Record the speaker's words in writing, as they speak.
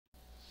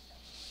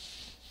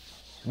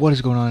What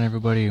is going on,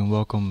 everybody, and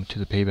welcome to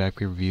the Payback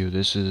pay-per-view.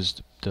 This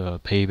is the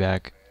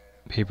Payback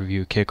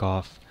pay-per-view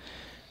kickoff.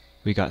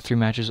 We got 3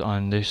 matches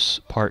on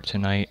this part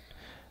tonight,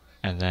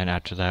 and then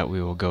after that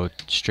we will go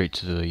straight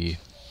to the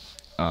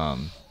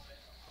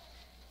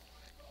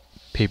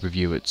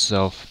pay-per-view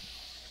itself.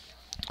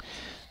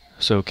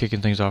 So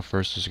kicking things off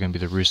first is going to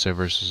be the Rusev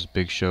versus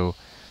Big Show.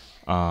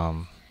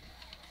 There's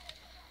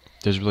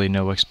really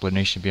no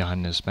explanation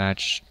behind this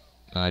match.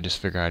 I just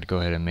figured I'd go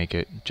ahead and make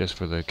it just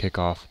for the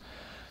kickoff.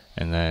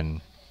 And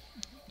then,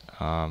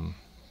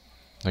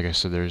 like I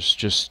said, there's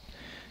just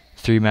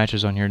 3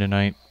 matches on here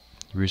tonight.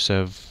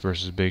 Rusev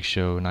versus Big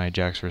Show, Nia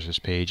Jax versus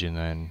Paige, and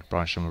then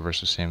Braun Strowman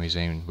versus Sami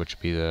Zayn, which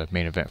will be the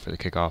main event for the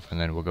kickoff. And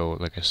then we'll go,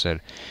 like I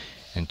said,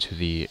 into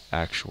the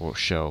actual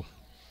show.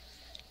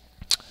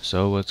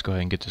 So let's go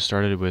ahead and get this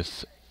started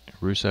with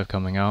Rusev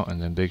coming out, and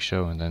then Big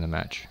Show, and then the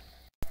match.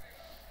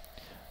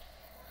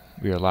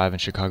 We are live in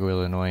Chicago,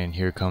 Illinois, and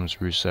here comes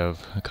Rusev,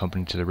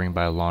 accompanied to the ring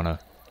by Lana.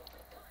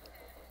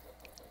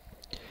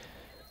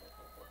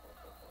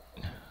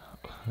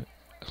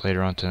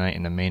 Later on tonight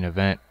in the main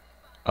event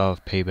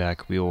of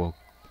Payback, we will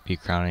be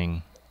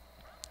crowning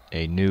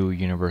a new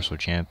Universal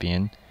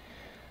Champion.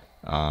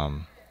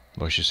 Well,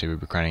 I should say we'll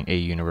be crowning a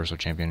Universal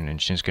Champion in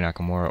Shinsuke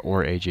Nakamura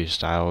or AJ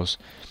Styles.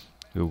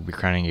 We will be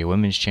crowning a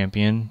Women's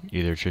Champion,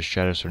 either Trish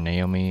Stratus or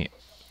Naomi.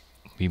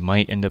 We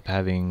might end up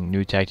having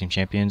new Tag Team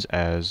Champions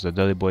as the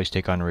Dudley Boys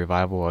take on the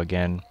Revival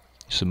again.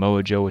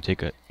 Samoa Joe will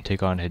take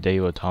on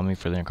Hideo Itami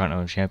for the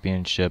Intercontinental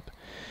Championship.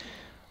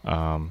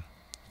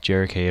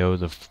 Jericho,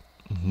 the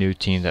new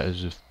team that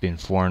has been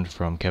formed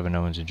from Kevin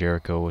Owens and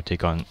Jericho, will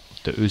take on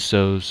the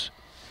Usos,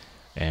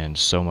 and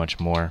so much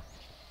more.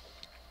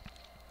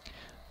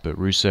 But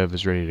Rusev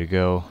is ready to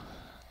go,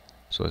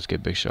 so let's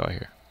get Big Show out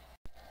here.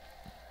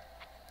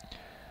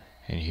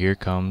 And here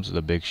comes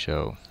the Big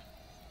Show.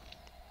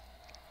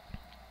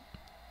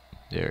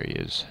 There he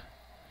is.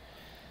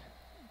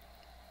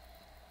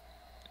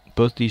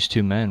 Both these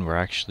two men were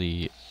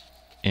actually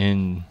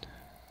in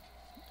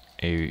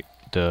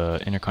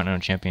the Intercontinental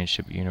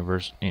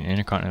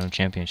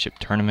Championship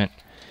tournament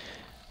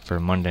for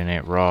Monday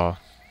Night Raw.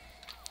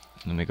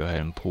 Let me go ahead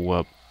and pull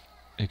up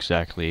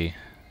exactly.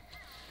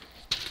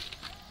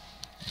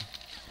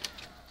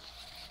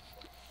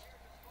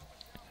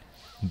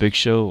 Big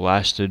Show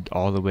lasted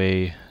all the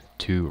way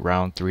to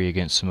round 3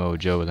 against Samoa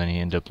Joe, but then he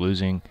ended up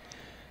losing.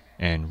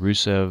 And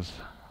Rusev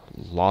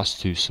lost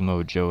to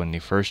Samoa Joe in the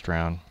first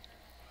round.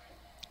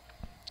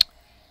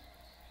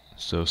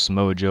 So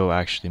Samoa Joe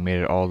actually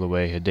made it all the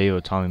way.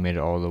 Hideo Itami made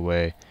it all the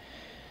way.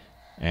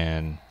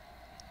 And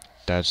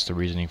that's the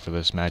reasoning for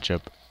this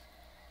matchup.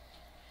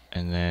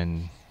 And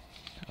then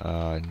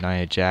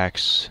Nia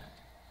Jax.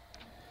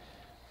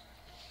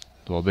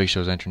 Well, Big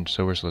Show's entrance is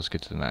over, so let's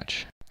get to the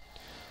match.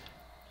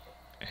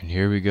 And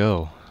here we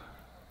go.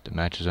 The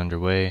match is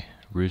underway.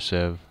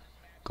 Rusev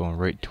going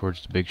right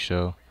towards the Big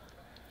Show.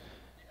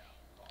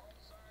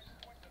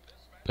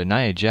 But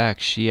Nia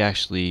Jax, she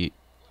actually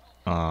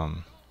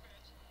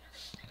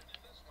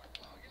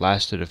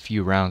lasted a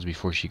few rounds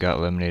before she got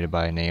eliminated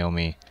by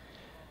Naomi.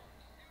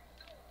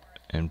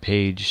 And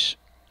Paige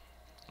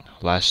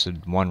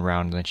lasted 1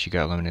 round, and then she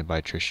got eliminated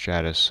by Trish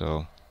Stratus.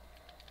 So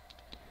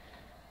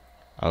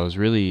I was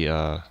really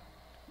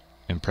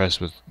impressed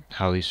with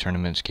how these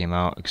tournaments came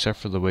out, except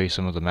for the way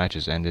some of the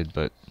matches ended,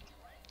 but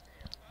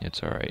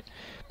it's alright.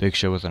 Big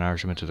Show with an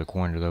Irishman to the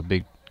corner, though.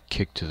 Big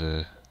kick to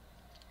the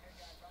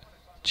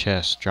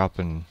chest,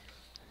 dropping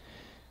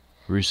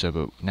Rusev,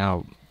 but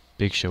now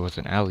Big Show with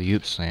an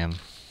alley-oop slam.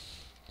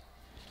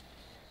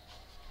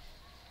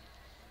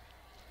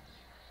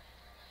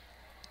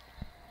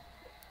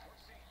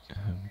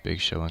 Big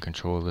Show in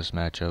control of this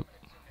matchup.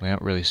 We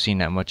haven't really seen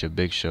that much of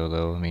Big Show,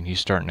 though. I mean, he's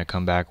starting to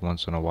come back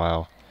once in a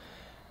while.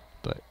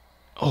 But,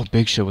 oh,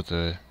 Big Show with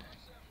a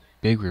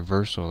big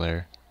reversal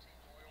there.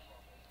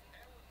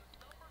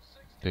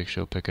 Big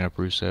Show picking up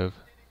Rusev.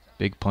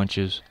 Big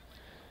punches.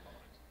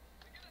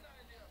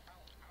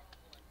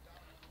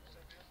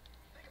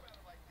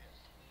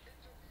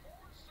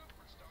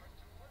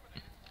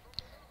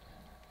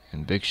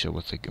 And Big Show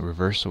with the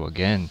reversal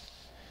again.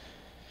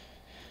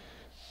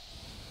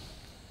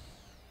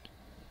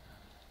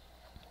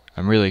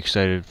 I'm really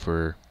excited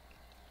for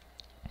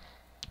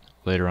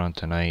later on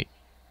tonight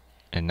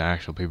in the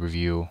actual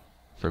pay-per-view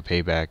for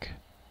Payback.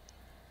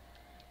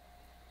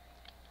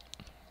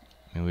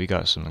 I mean, we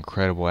got some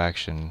incredible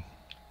action.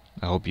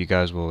 I hope you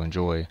guys will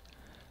enjoy.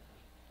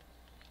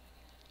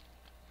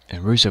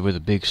 And Rusev with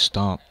a big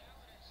stomp.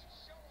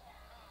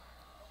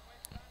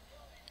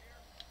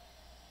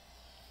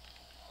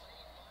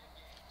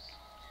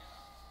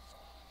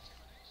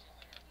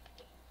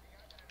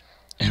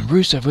 And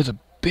Rusev with a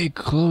big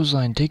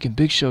clothesline, taking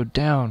Big Show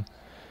down.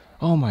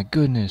 Oh my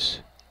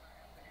goodness.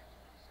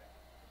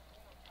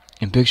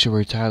 And Big Show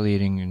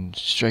retaliating and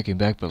striking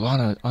back, but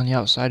Lana on the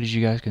outside, as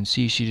you guys can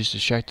see, she just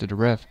distracted the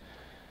ref.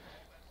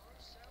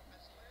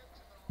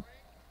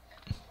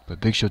 But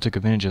Big Show took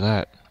advantage of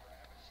that.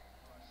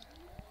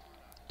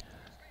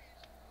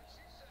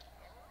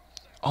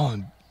 Oh,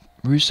 and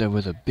Rusev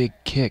with a big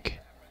kick.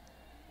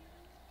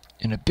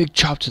 And a big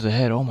chop to the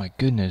head. Oh my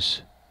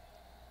goodness.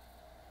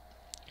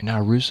 And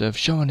now Rusev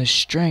showing his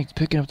strength,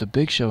 picking up the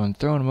Big Show and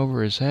throwing him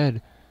over his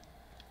head.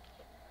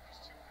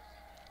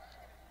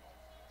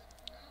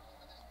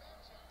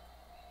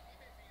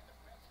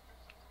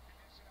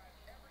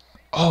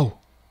 Oh,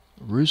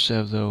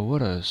 Rusev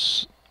though,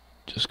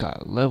 just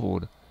got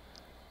leveled.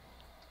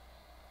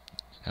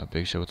 Now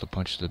Big Show with a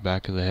punch to the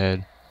back of the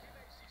head.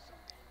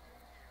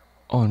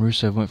 Oh, and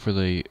Rusev went for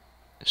the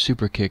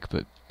super kick,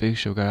 but Big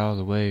Show got out of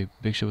the way.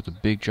 Big Show with a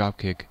big drop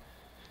kick.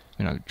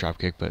 I mean, not drop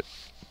kick, but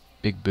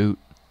big boot.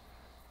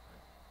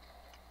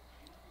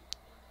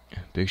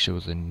 Big Show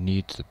with a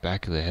knee to the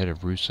back of the head of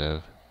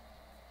Rusev.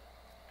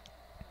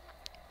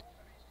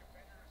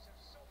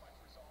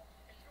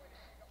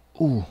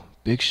 Ooh,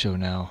 Big Show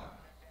now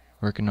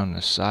working on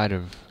the side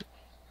of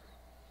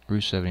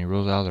Rusev, and he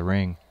rolls out of the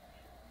ring.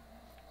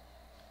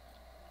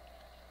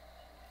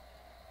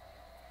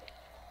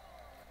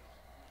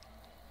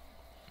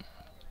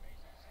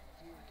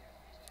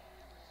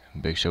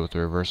 Big Show with the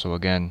reversal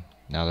again.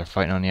 Now they're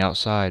fighting on the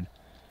outside.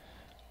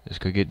 This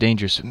could get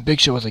dangerous. And Big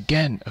Show with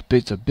again a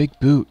big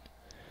boot.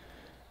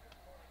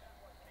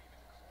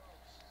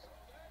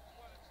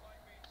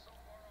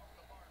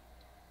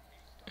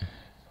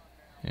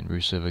 And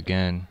Rusev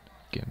again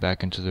getting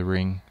back into the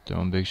ring,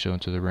 throwing Big Show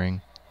into the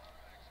ring.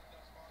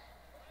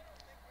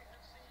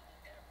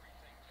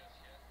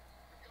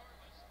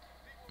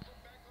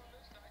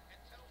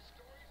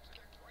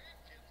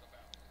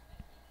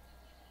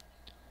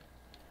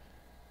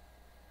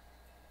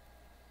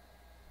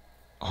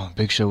 Oh,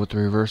 Big Show with the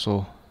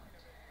reversal.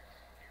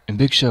 And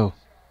Big Show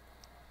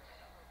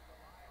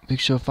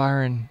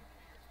firing.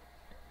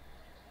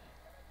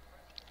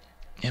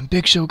 And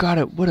Big Show got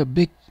it. What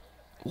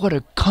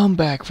a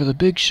comeback for the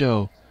Big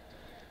Show.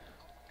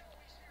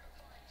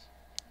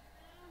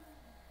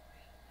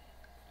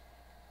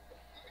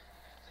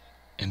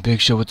 And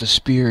Big Show with the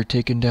spear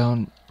taking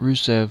down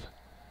Rusev.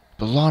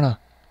 But Lana.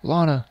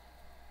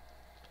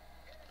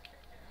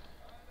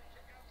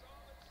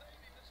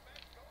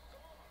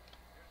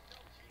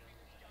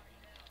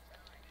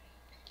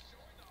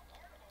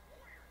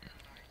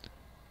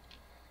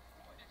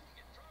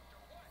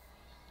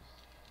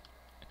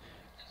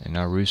 And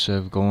now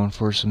Rusev going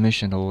for a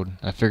submission hold.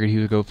 I figured he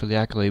would go for the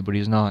accolade, but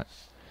he's not.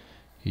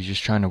 He's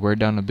just trying to wear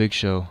down the Big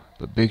Show.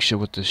 But Big Show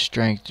with the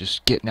strength,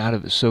 just getting out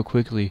of it so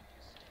quickly.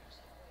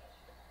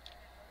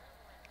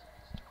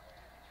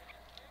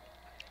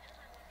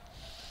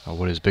 Oh,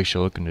 what is Big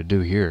Show looking to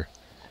do here?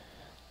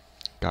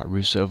 Got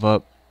Rusev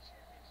up.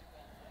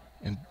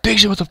 And Big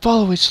Show with a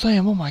follow-away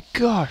slam. Oh my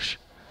gosh.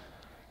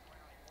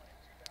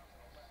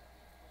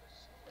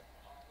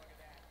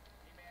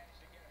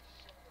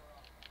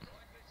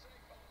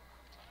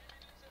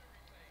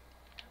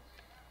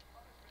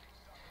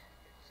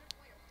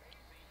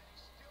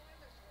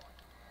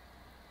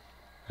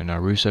 And now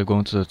Rusev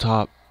going to the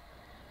top.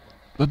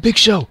 But Big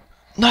Show,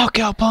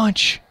 knockout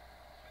punch.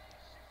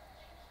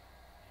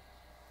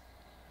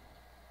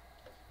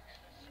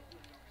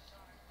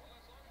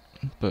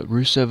 But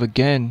Rusev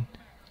again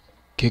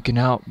kicking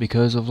out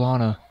because of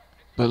Lana.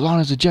 But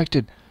Lana's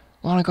ejected.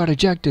 Lana got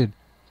ejected.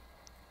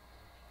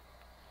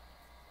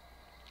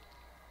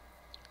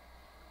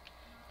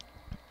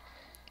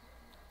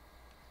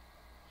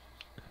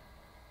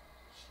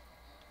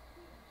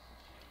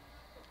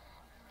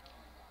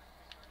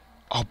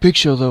 Oh, Big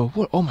Show though.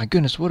 What? Oh my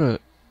goodness, what a...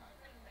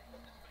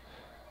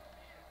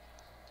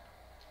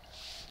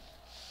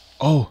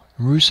 Oh,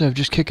 Rusev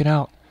just kicking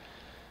out.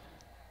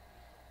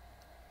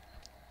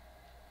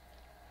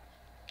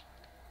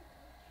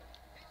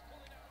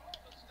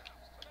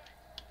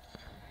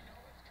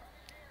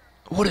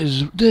 What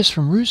is this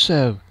from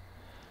Rusev?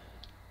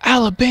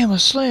 Alabama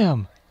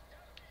Slam.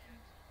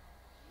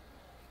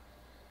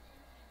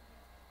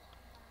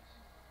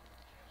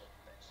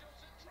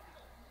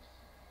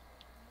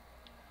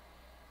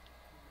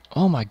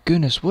 Oh my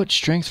goodness, what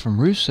strength from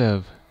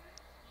Rusev.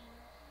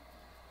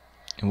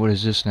 And what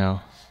is this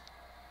now?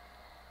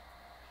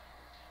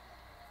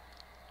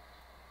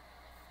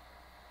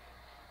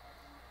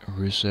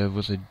 Rusev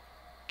with a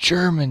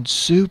German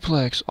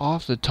suplex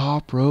off the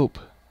top rope.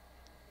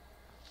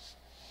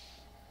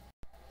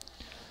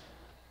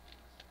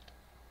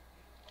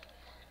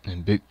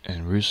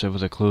 And Rusev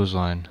with a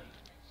clothesline.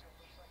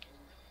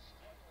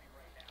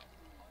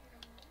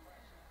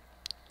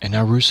 And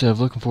now Rusev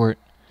looking for it.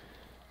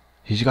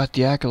 He's got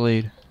the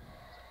accolade.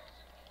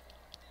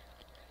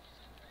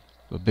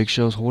 But Big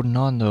Show's holding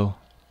on though.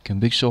 Can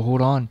Big Show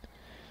hold on?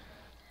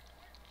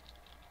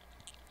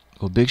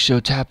 Will Big Show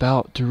tap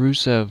out to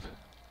Rusev?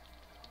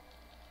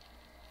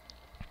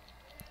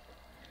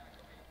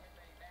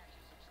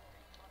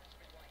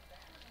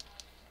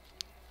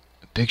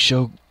 Big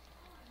Show,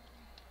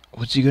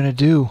 what's he gonna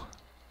do?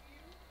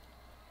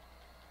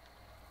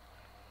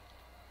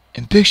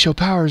 And Big Show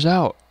powers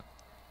out.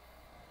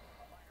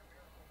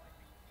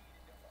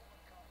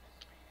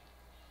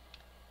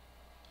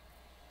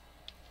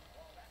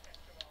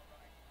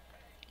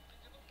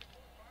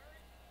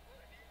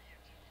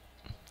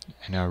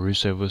 And now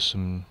Rusev with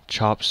some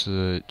chops to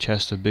the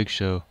chest of Big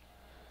Show.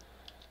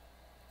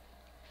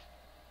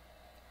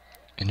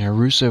 And now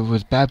Rusev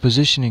with bad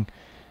positioning.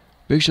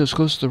 Big Show's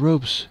close to the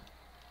ropes.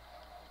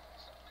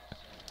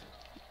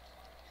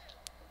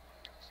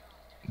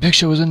 Big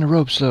Show was in the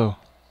ropes though.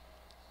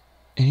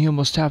 And he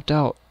almost tapped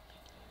out.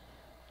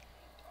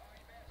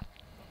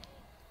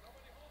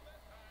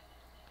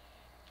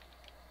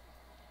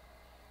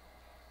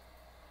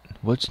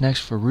 What's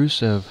next for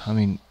Rusev? I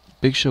mean,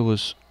 Big Show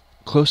was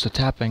close to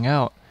tapping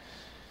out.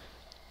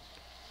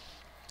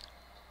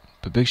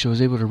 But Big Show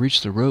was able to reach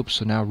the ropes,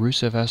 so now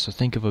Rusev has to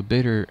think of a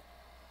better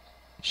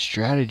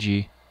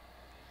strategy.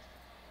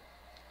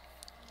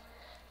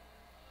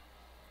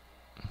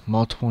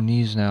 Multiple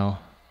knees now.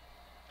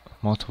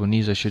 Multiple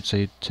knees, I should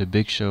say, to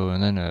Big Show,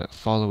 and then a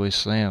fallaway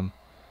slam.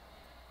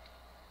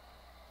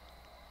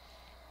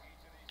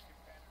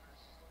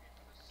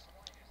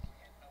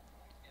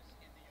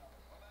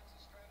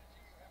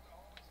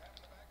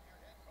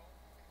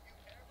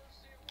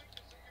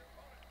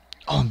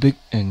 Oh,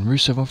 and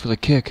Rusev went for the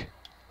kick.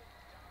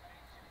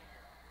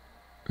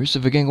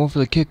 Rusev again going for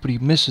the kick, but he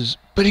misses.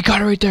 But he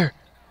got it right there.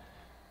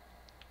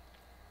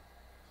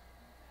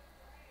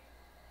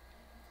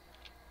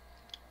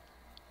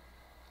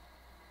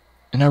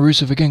 And now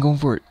Rusev again going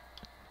for it.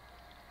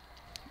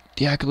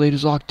 The accolade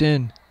is locked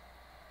in.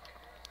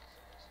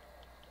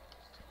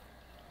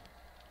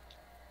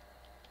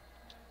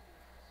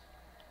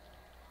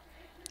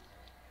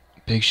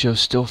 Big Show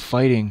still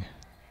fighting.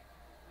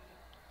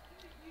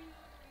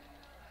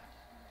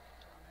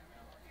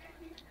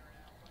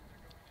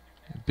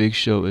 Big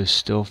Show is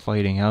still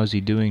fighting. How is he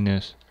doing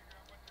this?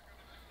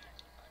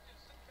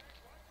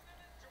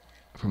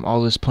 From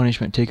all this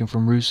punishment taken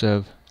from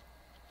Rusev.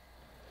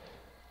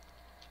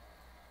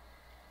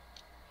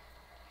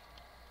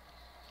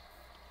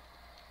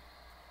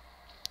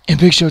 And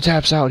Big Show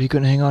taps out. He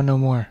couldn't hang on no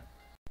more.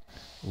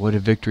 What a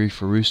victory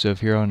for Rusev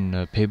here on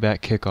the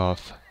Payback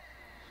Kickoff.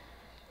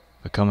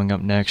 But coming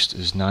up next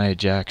is Nia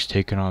Jax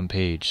taking on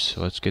Paige.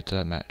 So let's get to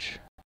that match.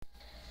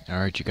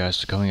 Alright, you guys,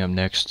 so coming up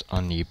next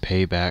on the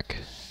Payback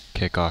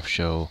Kickoff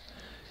show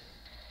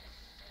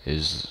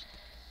is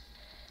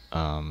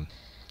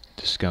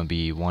this is gonna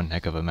be one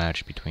heck of a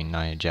match between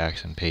Nia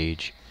Jax and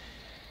Paige.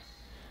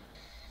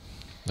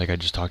 Like I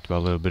just talked about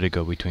a little bit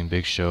ago between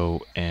Big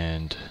Show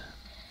and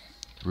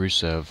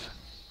Rusev.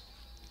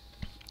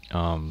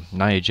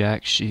 Nia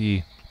Jax,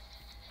 she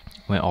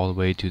went all the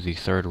way to the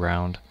third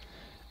round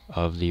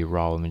of the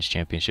Raw Women's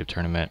Championship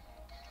tournament,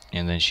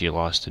 and then she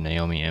lost to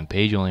Naomi. And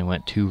Paige only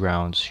went 2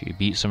 rounds. She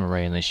beat Summer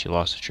Rae, and then she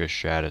lost to Trish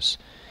Stratus.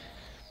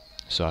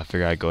 So I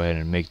figured I'd go ahead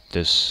and make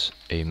this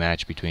a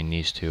match between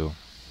these two,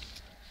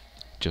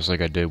 just like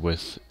I did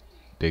with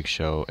Big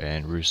Show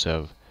and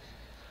Rusev.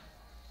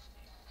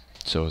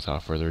 So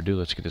without further ado,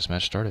 let's get this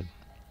match started.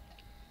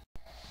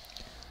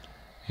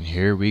 And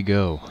here we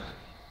go.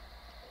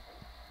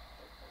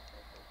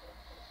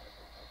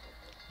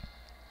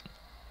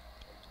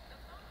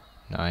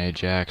 Nia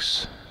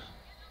Jax.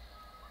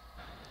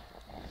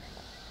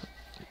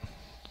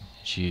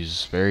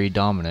 She's very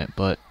dominant,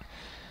 but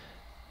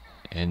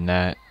in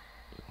that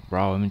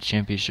Raw Women's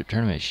Championship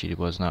tournament, she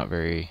was not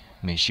very...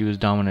 I mean, she was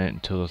dominant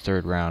until the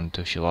 3rd round,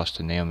 until she lost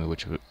to Naomi,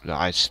 which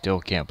I still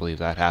can't believe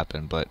that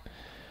happened, but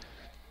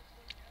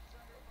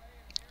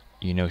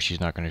you know she's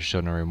not going to show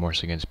no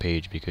remorse against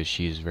Paige because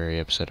she's very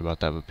upset about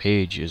that, but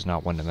Paige is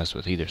not one to mess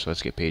with either, so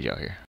let's get Paige out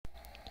here.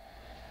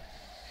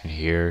 And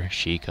here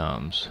she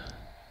comes.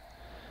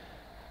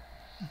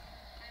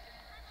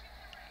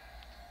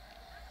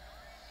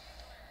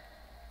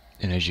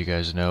 And as you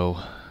guys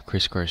know,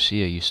 Chris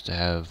Garcia used to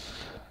have,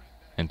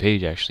 and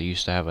Paige actually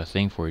used to have a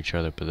thing for each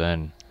other, but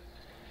then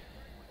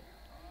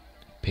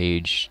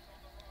Paige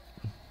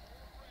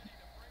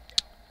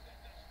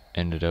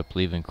ended up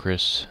leaving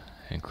Chris,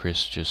 and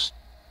Chris just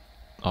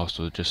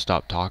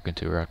stopped talking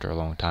to her after a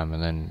long time,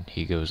 and then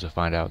he goes to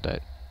find out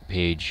that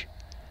Paige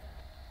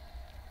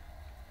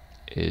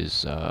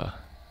is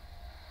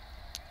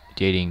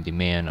dating the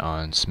man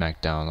on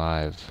SmackDown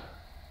Live,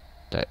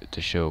 that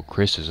the show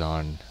Chris is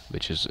on,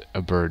 which is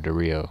Alberto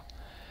Rio.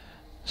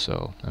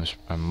 So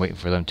I'm waiting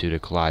for them two to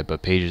collide,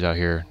 but Paige is out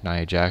here,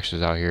 Nia Jax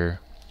is out here.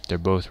 They're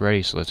both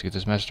ready, so let's get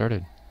this match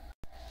started.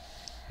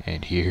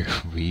 And here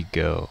we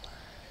go.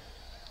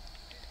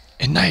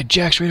 And Nia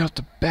Jax right off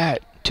the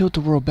bat,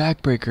 tilt-a-whirl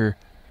backbreaker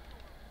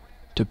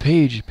to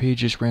Paige. Paige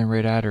just ran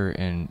right at her,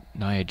 and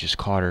Nia just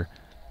caught her.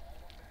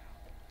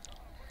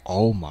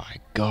 Oh my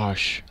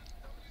gosh.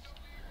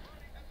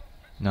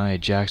 Nia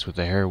Jax with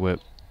the hair whip.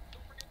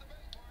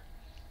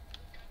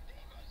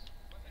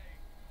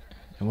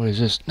 And what is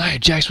this? Nia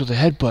Jax with a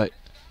headbutt.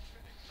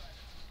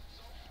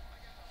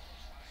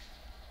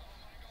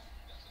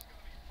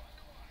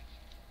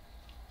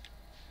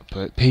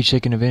 But Paige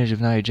taking advantage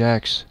of Nia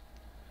Jax.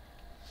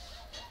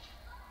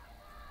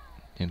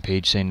 And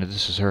Paige saying that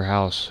this is her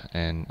house,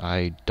 and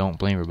I don't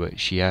blame her, but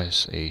she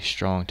has a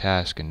strong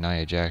task in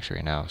Nia Jax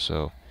right now,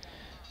 so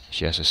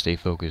she has to stay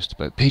focused.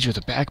 But Paige with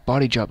a back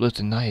body drop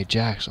lifting Nia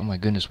Jax. Oh my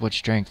goodness, what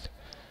strength.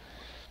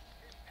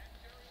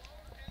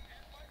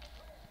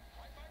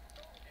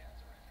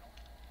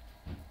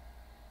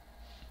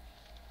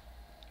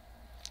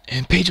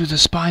 And Paige with a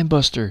spine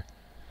buster.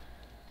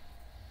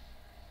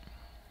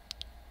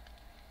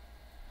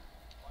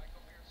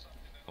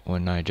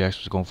 When Nia Jax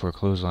was going for a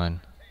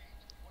clothesline.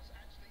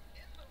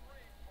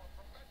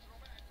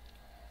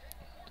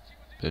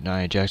 But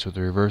Nia Jax with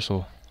the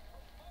reversal.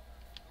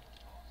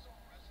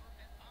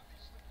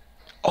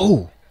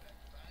 Oh!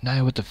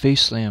 Nia with the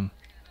face slam.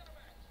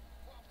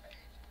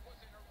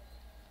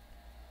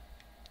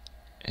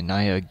 And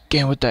Nia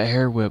again with that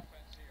hair whip.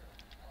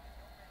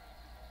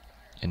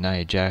 And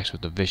Nia Jax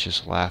with the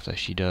vicious laugh that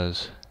she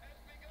does.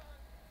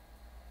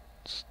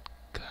 It's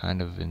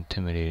kind of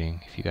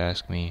intimidating, if you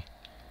ask me.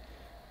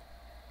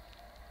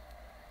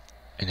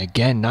 And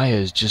again, Nia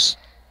is just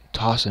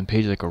tossing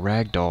Paige like a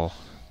rag doll.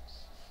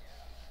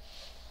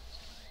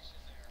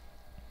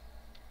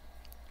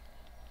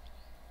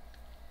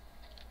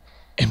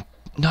 And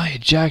Nia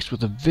Jax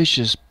with a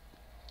vicious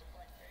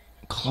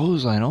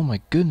clothesline. Oh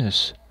my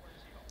goodness.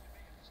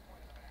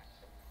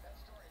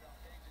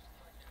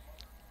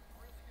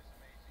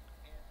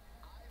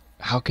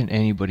 How can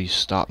anybody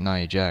stop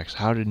Nia Jax?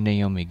 How did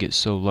Naomi get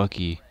so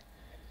lucky?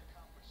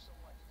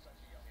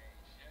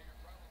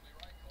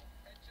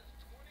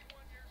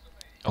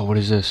 Oh, what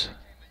is this?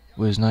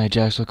 What is Nia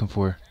Jax looking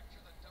for?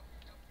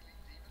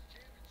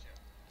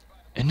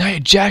 And Nia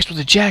Jax with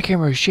a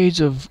jackhammer, shades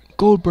of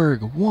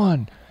Goldberg.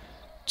 1,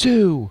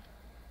 2.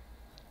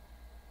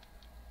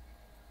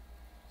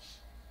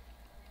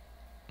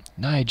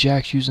 Nia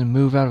Jax using a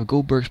move out of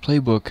Goldberg's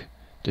playbook,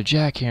 the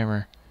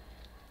jackhammer.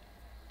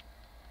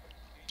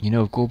 You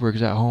know, if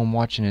Goldberg's at home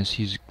watching this,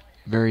 he's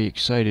very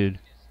excited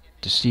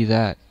to see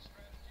that.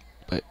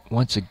 But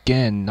once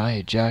again,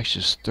 Nia Jax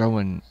just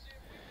throwing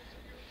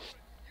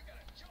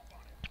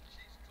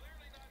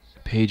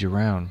Paige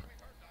around.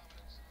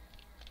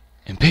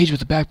 And Paige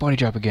with the back body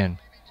drop again.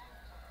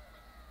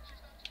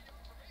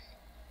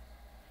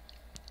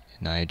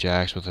 Nia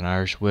Jax with an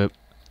Irish whip.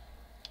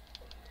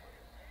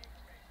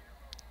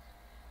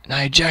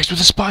 Nia Jax with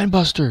a spine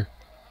buster.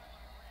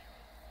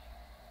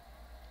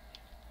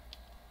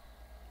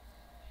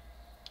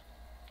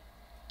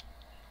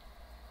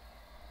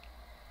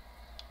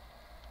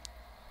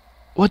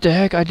 What the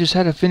heck? I just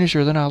had a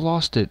finisher, then I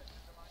lost it.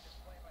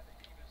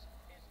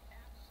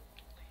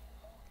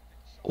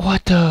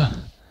 What the?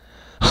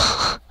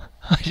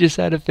 I just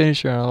had a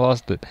finisher and I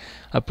lost it.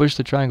 I pushed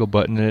the triangle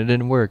button and it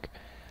didn't work.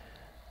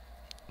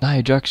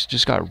 Nia Jax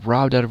just got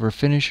robbed out of her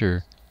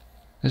finisher.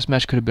 This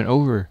match could have been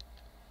over.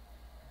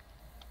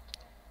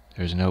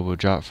 There's an elbow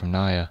drop from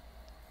Nia.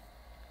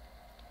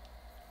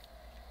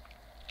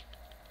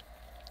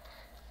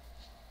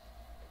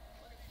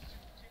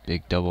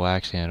 Big double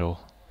axe handle.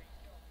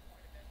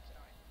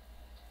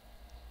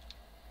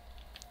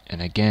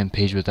 And again,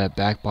 Paige with that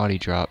back body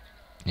drop.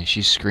 And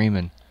she's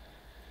screaming.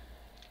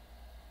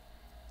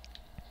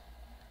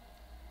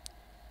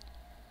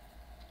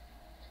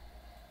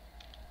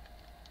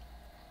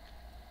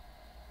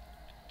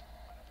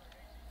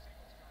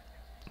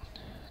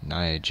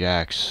 Nia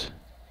Jax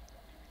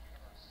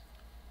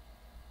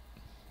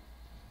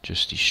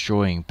just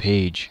destroying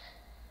Paige.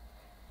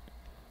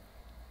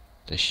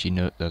 That's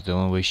the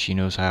only way she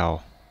knows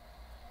how.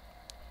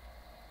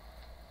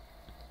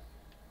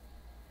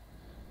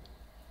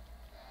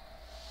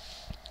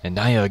 And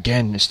Nia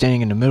again is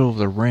standing in the middle of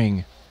the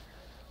ring,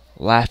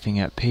 laughing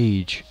at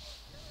Paige.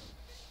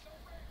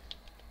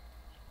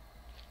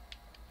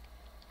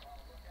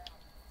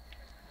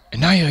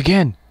 And Nia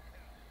again.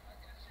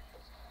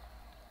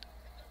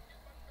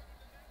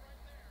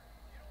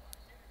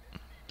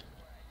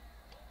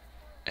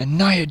 And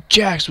Nia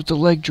Jax with the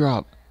leg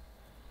drop.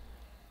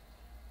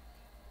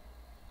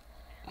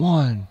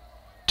 1,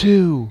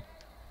 2.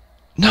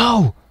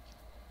 No!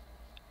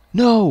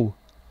 No!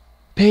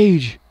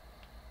 Paige!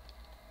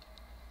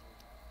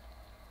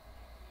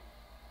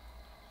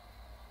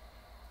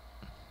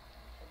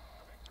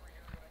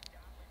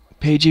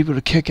 Paige able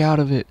to kick out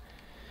of it.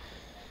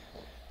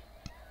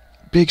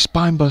 Big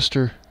spine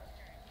buster.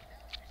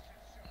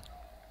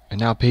 And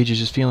now Paige is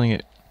just feeling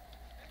it.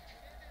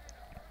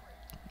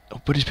 Oh,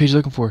 what is Paige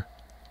looking for?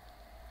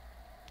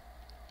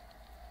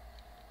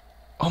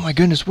 Oh my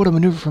goodness, what a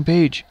maneuver from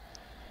Paige.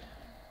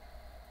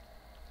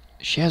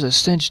 She has it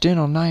cinched in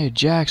on Nia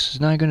Jax. Is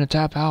Nia going to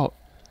tap out?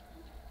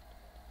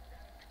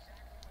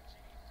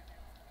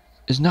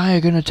 Is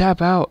Nia going to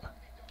tap out?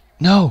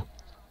 No.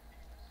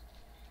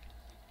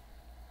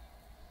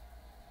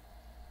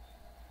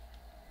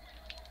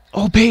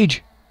 Oh,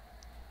 Paige.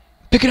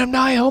 Picking up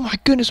Nia. Oh my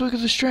goodness, look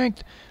at the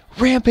strength.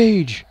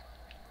 Rampage.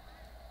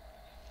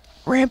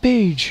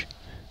 Rampage.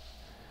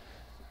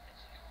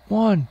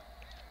 1,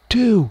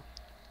 2.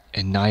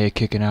 And Nia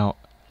kicking out.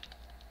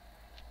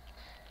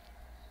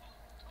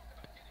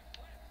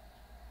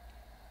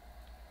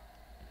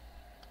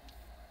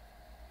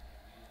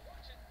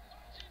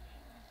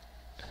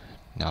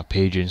 Now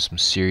Paige in some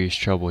serious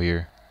trouble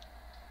here.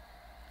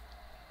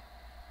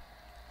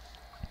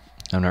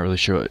 I'm not really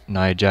sure what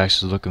Nia Jax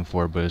is looking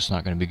for, but it's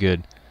not going to be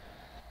good.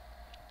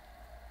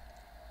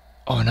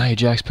 Oh, Nia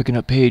Jax picking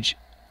up Paige.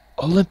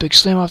 Olympic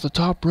slam off the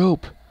top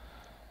rope.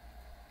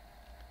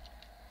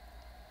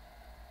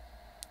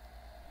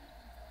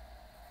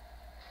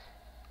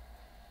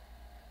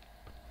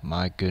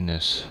 my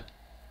goodness.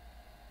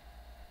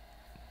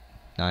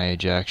 Nia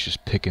Jax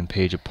just picking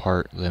Paige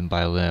apart limb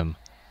by limb.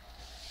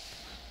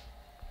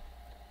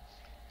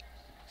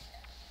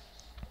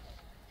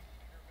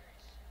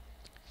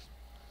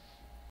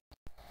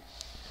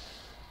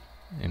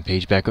 And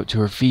Paige back up to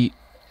her feet.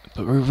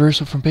 But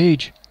reversal from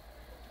Paige.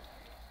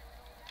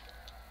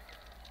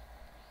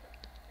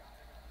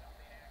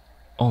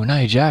 Oh,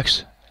 Nia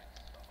Jax.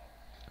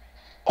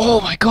 Oh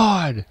my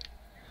god!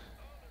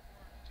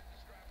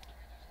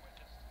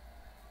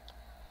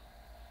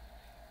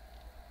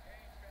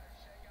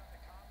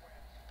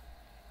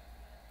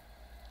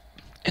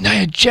 And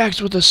Nia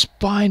Jax with a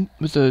spine,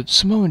 with a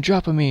Samoan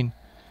drop, I mean.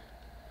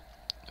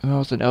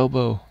 With an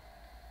elbow.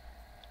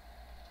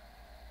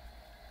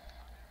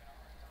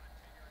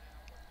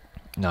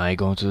 Nia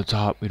going to the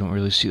top. We don't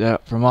really see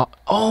that from up.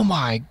 Oh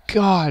my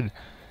god!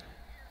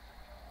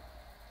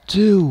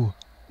 2.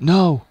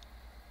 No.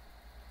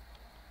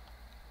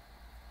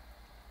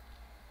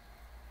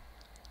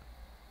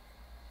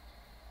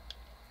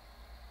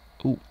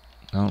 Ooh,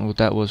 I don't know what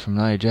that was from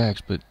Nia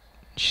Jax, but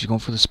she's going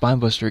for the spine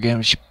buster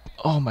again.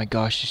 Oh my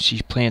gosh,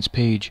 she plants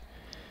Paige.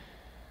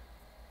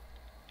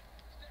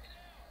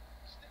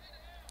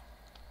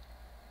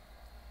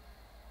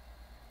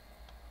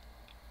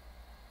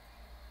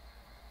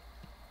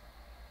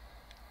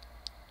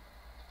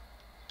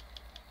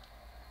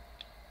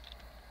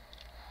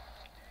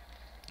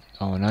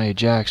 Oh, Nia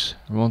Jax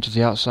rolling to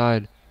the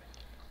outside.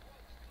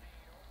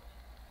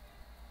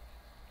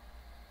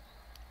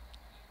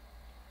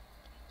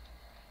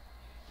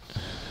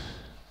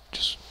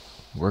 Just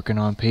working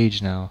on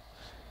Paige now.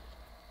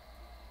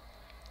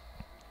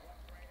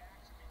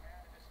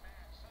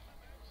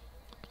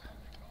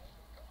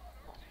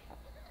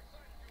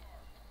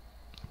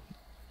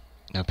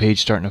 Now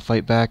Paige starting to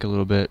fight back a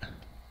little bit.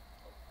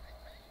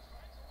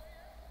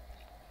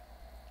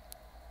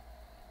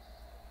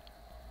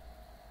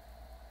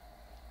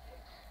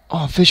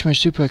 Oh, Fishman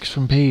suplex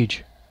from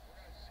Paige.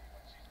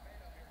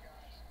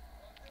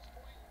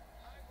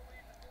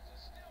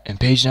 And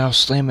Paige now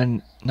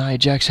slamming Nia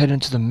Jax's head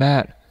into the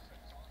mat.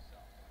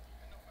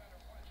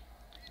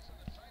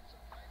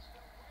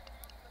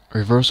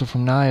 Reversal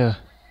from Nia.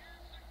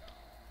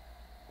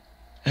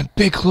 And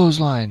big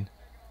clothesline.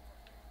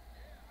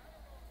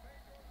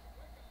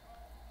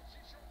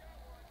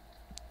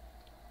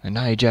 And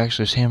Nia Jax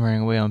is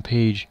hammering away on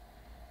Paige.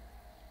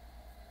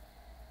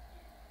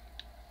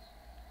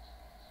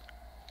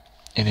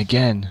 And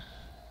again.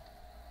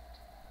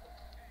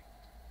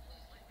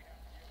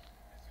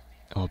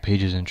 Oh,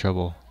 Paige is in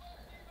trouble.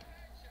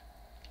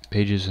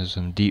 Paige is in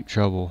some deep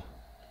trouble.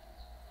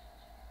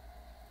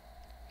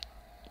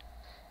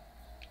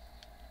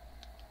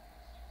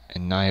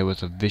 And Nia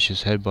with a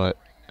vicious headbutt.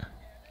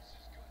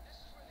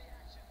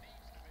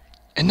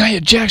 And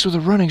Nia Jax with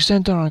a running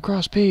senton on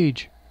across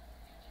Paige.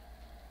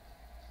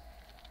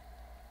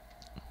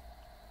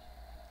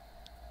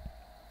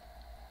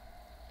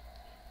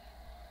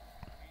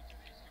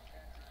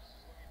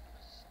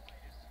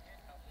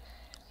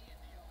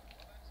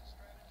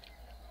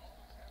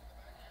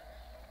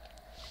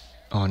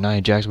 Oh,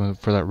 Nia Jax went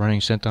for that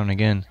running senton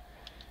again.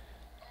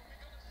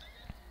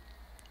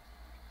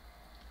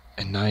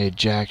 And Nia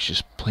Jax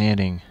just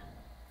planting.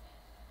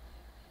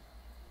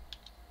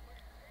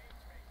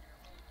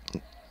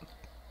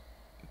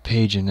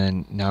 Paige, and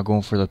then now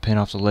going for the pin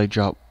off the leg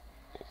drop.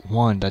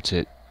 1, that's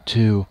it.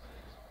 2,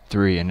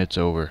 3, and it's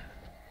over.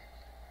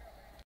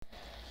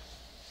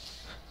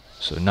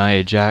 So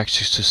Nia Jax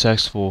is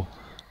successful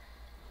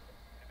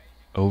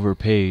over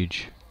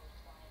Paige.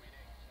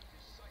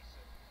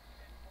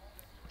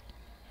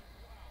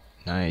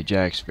 Nia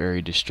Jax very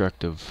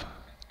destructive.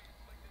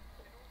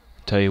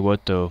 Tell you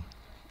what though,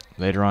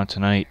 later on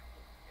tonight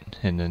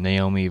in the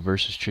Naomi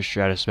versus Trish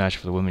Stratus match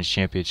for the women's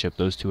championship,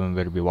 those two women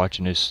better be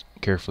watching this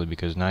carefully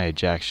because Nia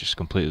Jax just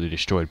completely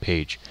destroyed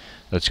Paige.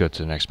 Let's go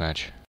to the next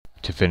match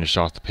to finish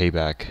off the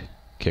Payback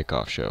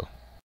Kickoff show.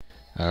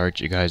 Alright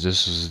you guys,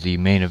 this is the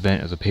main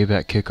event of the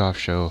Payback Kickoff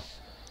show.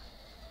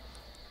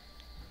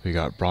 We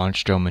got Braun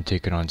Strowman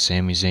taking on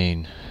Sami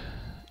Zayn.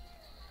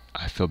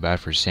 I feel bad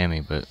for Sami,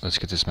 but let's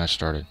get this match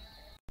started.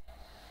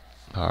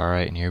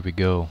 Alright, and here we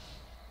go.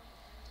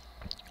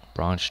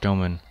 Braun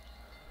Strowman,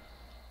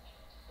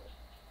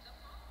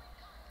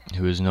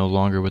 who is no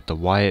longer with the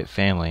Wyatt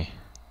family.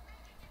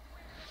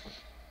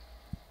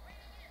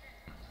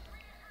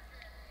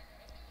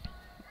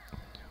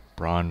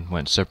 Braun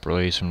went separate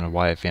ways from the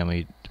Wyatt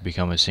family to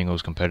become a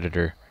singles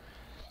competitor.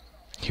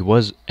 He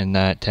was in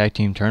that tag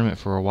team tournament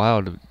for a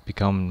while to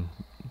become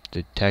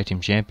the tag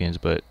team champions,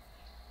 but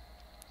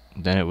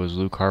then it was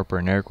Luke Harper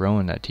and Eric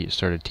Rowan that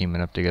started teaming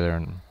up together,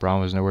 and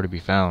Braun was nowhere to be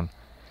found.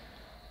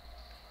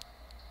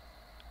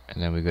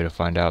 And then we go to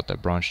find out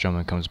that Braun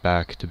Strowman comes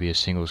back to be a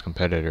singles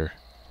competitor.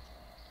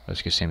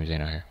 Let's get Sami Zayn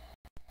out here.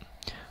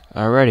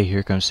 Alrighty,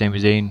 here comes Sami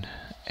Zayn,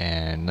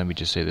 and let me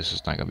just say this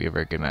is not going to be a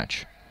very good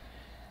match.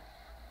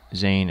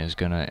 Zayn is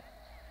going to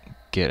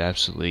get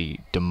absolutely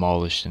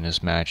demolished in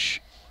this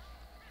match.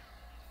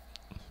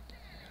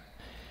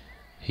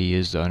 He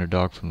is the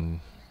underdog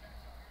from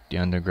the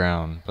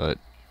underground, but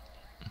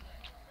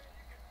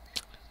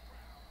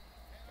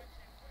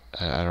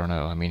I don't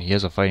know. I mean, he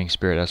has a fighting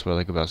spirit. That's what I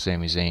like about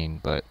Sami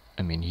Zayn. But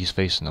I mean, he's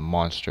facing the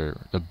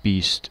monster, the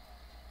Beast,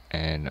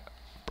 and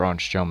Braun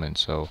Strowman.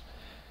 So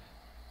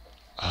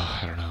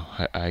I don't know.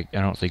 I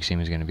don't think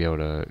Sami's going to be able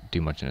to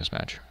do much in this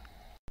match.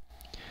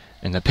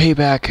 And the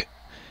Payback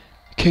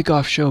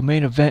Kickoff show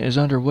main event is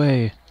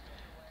underway.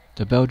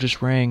 The bell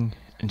just rang,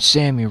 and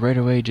Sami right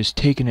away just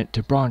taking it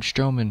to Braun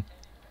Strowman.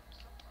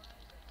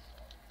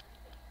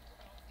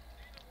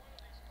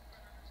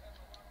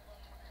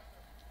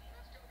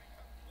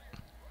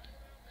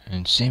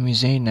 And Sami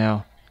Zayn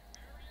now.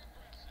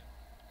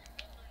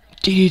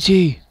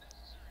 DDT!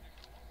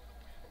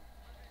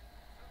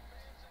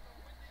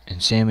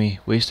 And Sami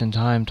wasting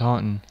time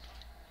taunting.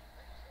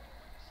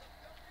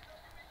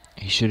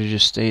 He should have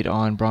just stayed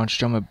on Braun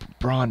Strowman.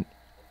 Braun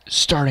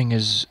starting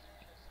his...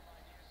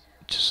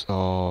 Just,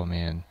 oh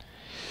man.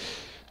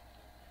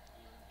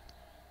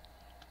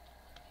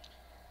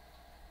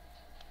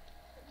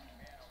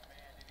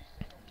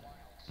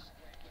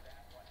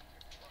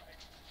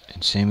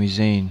 And Sami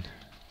Zayn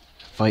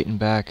fighting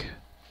back.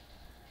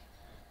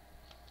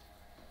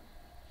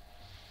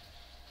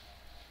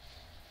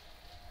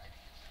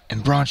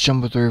 And Braun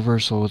Strowman with the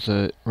reversal with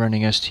the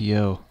running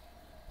STO.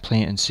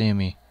 Planting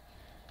Sami.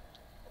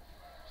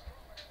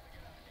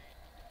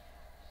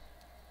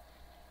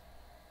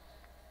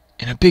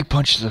 And a big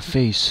punch to the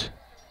face.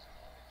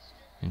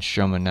 And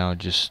Strowman now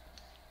just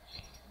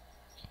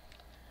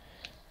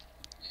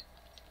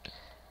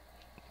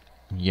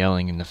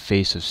yelling in the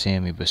face of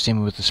Sami. But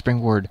Sami with the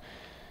springboard.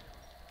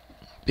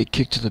 Big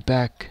kick to the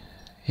back.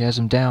 He has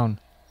him down.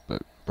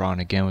 But Braun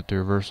again with the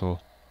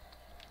reversal.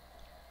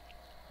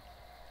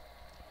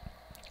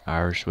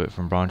 Irish whip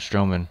from Braun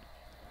Strowman.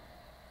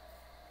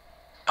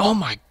 Oh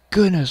my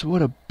goodness,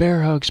 what a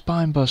bear hug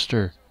spine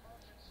buster.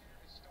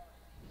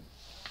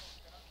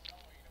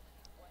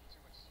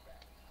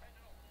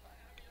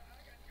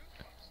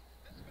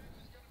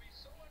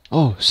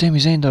 Oh, Sami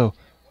Zayn though.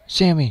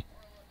 Sami.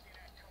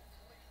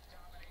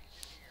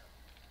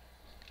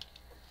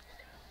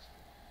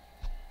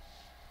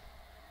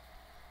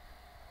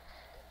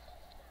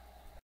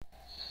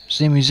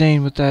 Sami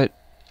Zayn with that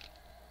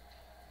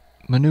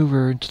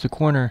maneuver into the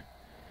corner.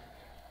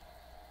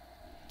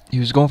 He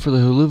was going for the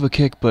haluva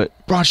kick, but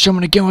Braun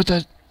Strowman again with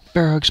that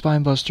bear hug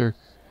spine buster.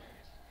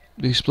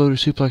 The exploder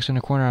suplex in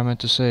the corner, I meant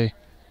to say.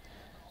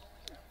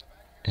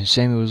 And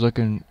Sami was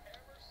looking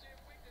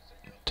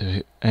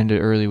to end it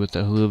early with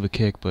the haluva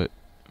kick, but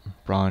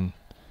Braun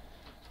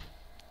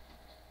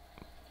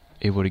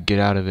able to get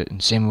out of it.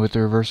 And Sami with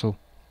the reversal.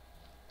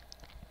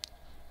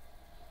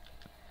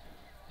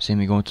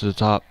 Sami going to the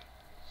top.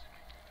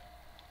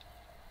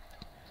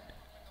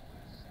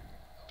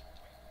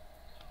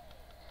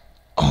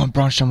 Oh, and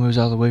Braun Strowman moves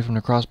out of the way from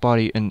the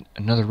crossbody, and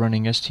another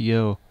running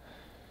STO.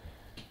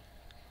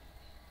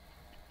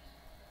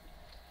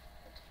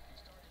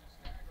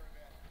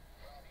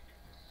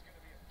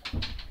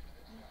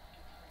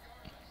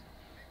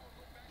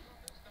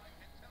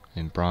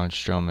 And Braun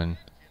Strowman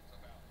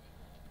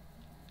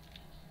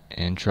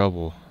in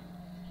trouble.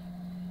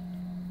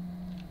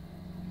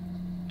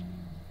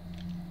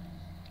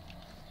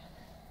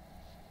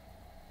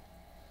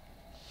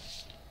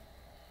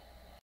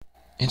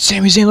 And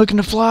Sami Zayn looking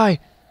to fly.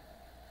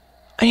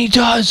 And he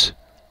does!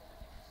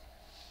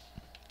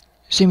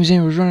 Sami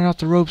Zayn was running off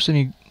the ropes and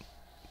he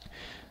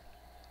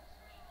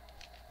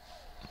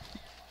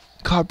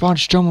caught Braun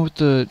Strowman with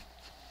the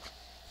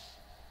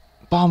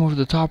bomb over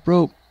the top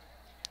rope.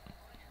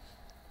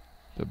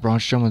 But Braun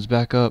Strowman's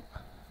back up.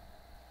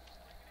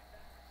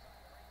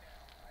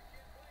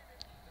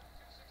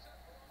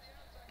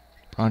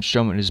 Braun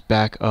Strowman is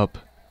back up.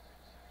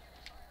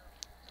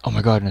 Oh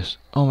my goodness.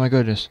 Oh my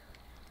goodness.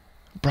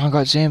 Braun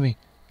got Sami.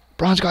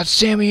 Braun's got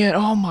Sami in.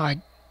 Oh my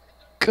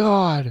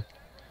God.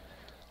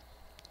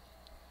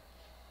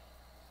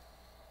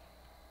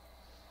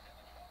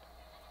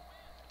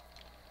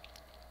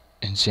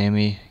 And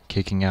Sami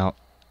kicking out.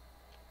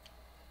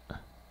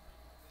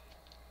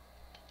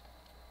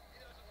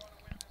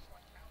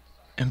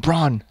 And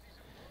Braun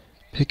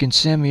picking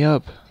Sami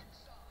up.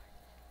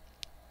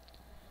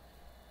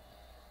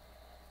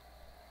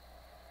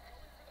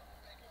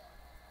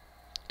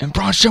 And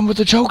Braun Strowman with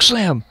the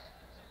chokeslam.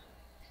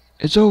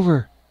 It's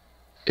over.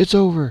 It's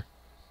over.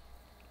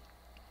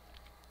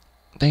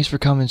 Thanks for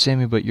coming,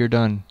 Sami, but you're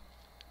done.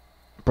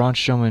 Braun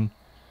Strowman.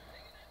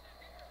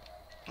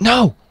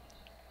 No!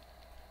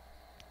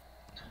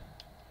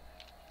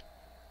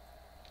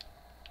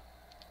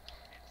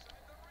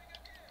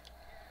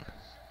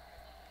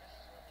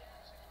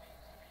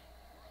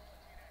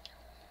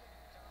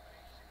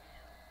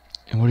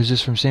 And what is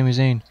this from Sami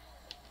Zayn?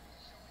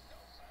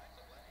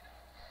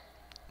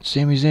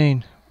 Sami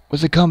Zayn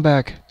with a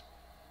comeback.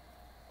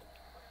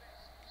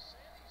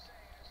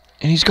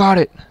 And he's got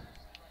it.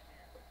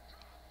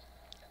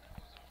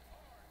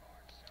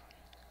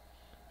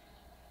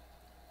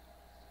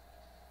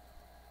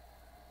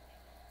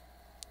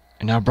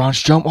 And now Braun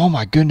Strowman. Oh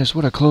my goodness,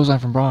 what a clothesline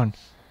from Braun.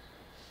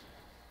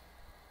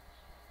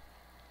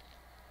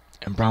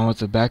 And Braun with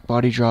the back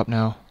body drop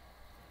now.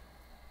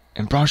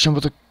 And Braun Strowman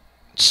with a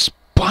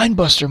spine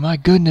buster, my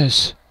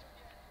goodness.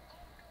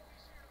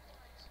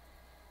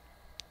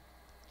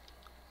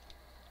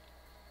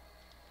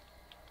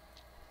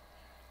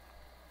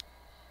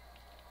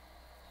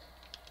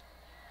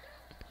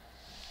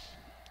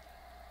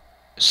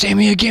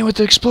 Sami again with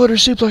the exploder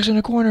suplex in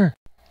the corner.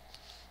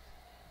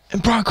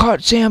 And Braun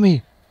caught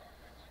Sami.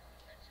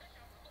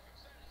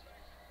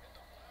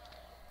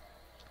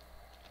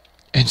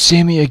 And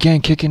Sami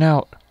again kicking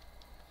out.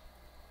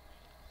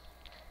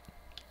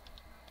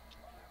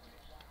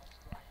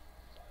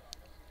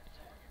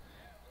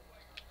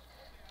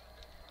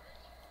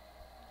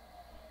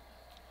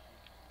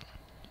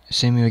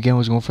 Sami again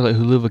was going for that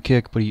hula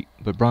kick,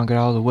 but Braun got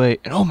out of the way.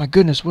 And oh my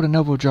goodness, what an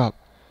elbow drop.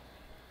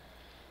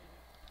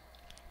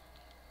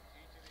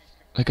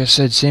 Like I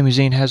said, Sami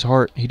Zayn has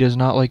heart. He does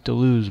not like to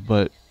lose,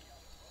 but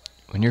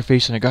when you're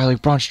facing a guy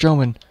like Braun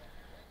Strowman,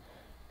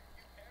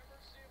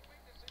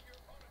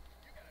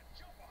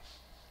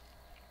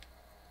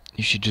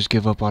 you should just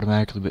give up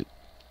automatically. But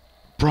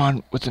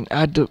Braun with an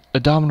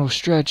abdominal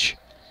stretch.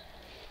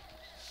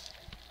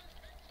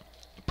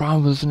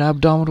 Braun with an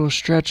abdominal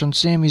stretch on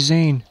Sami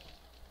Zayn.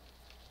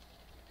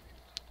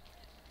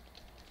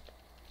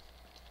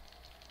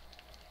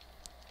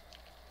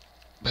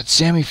 But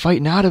Sami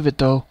fighting out of it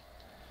though.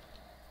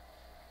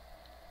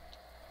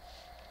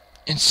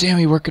 And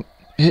Sami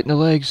hitting the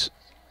legs.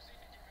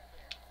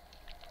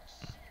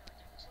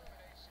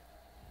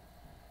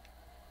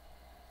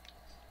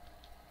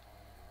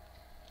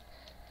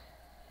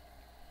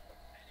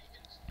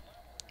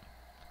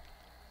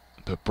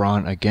 But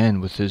Braun again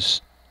with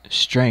his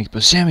strength.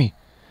 But Sami,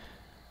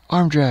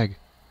 arm drag.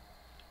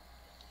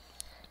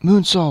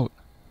 Moonsault.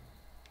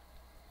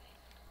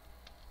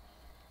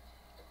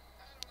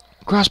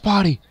 Cross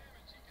body.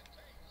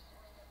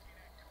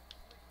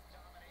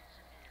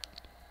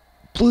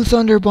 Blue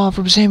Thunder Bomb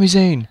from Sami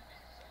Zayn.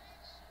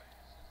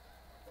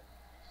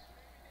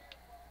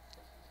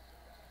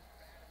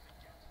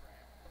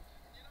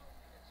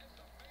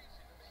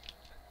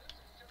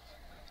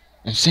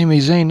 And Sami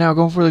Zayn now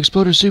going for the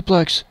exploder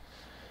suplex.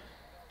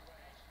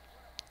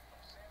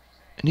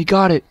 And he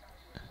got it.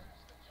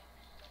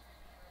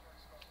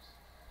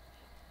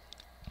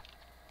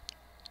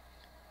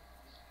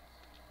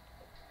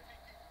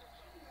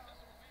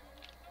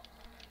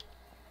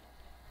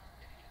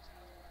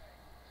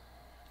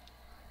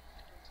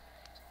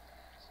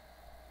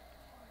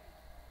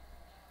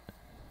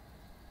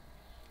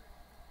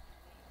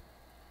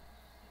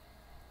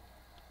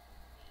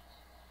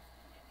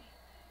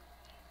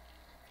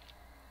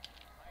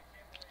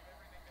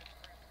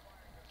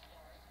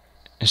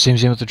 And Sami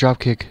Zayn with the drop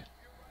kick.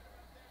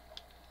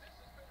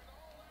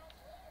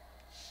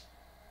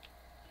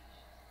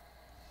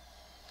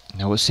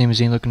 Now what's Sami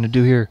Zayn looking to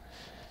do here?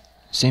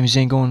 Sami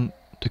Zayn going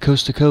to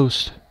coast.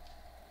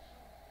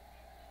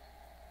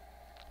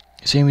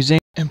 Sami Zayn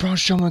and Braun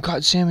Strowman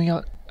caught Sami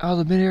out of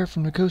the midair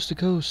from the coast to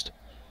coast.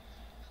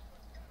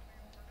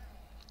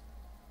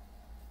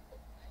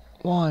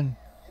 1,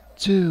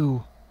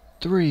 2,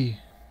 3.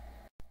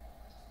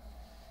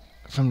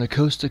 From the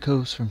coast to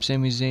coast from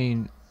Sami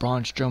Zayn,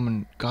 Braun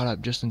Strowman got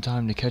up just in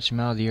time to catch him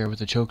out of the air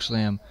with a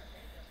chokeslam.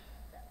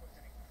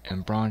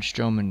 And Braun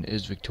Strowman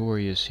is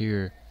victorious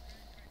here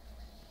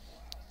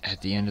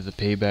at the end of the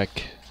Payback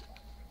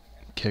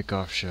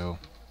Kickoff show.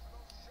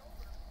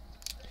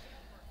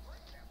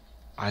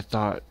 I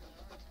thought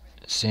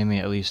Sami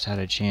at least had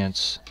a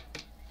chance.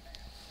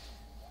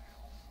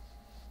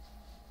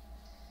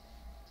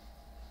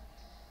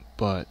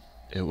 But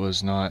it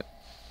was not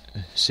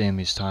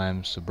Sami's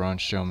time, so Braun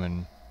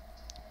Strowman,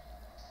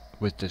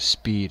 with the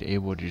speed,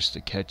 able just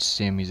to catch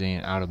Sami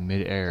Zayn out of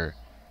midair,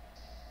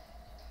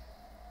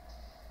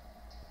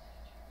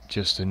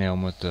 just to nail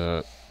him with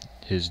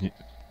his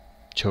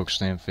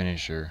chokeslam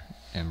finisher,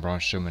 and Braun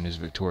Strowman is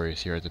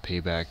victorious here at the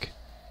Payback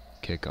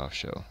Kickoff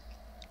show.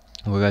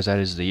 Well guys, that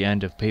is the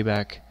end of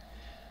Payback,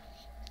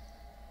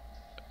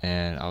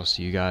 and I'll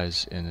see you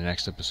guys in the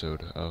next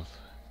episode of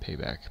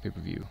Payback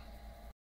Pay-Per-View.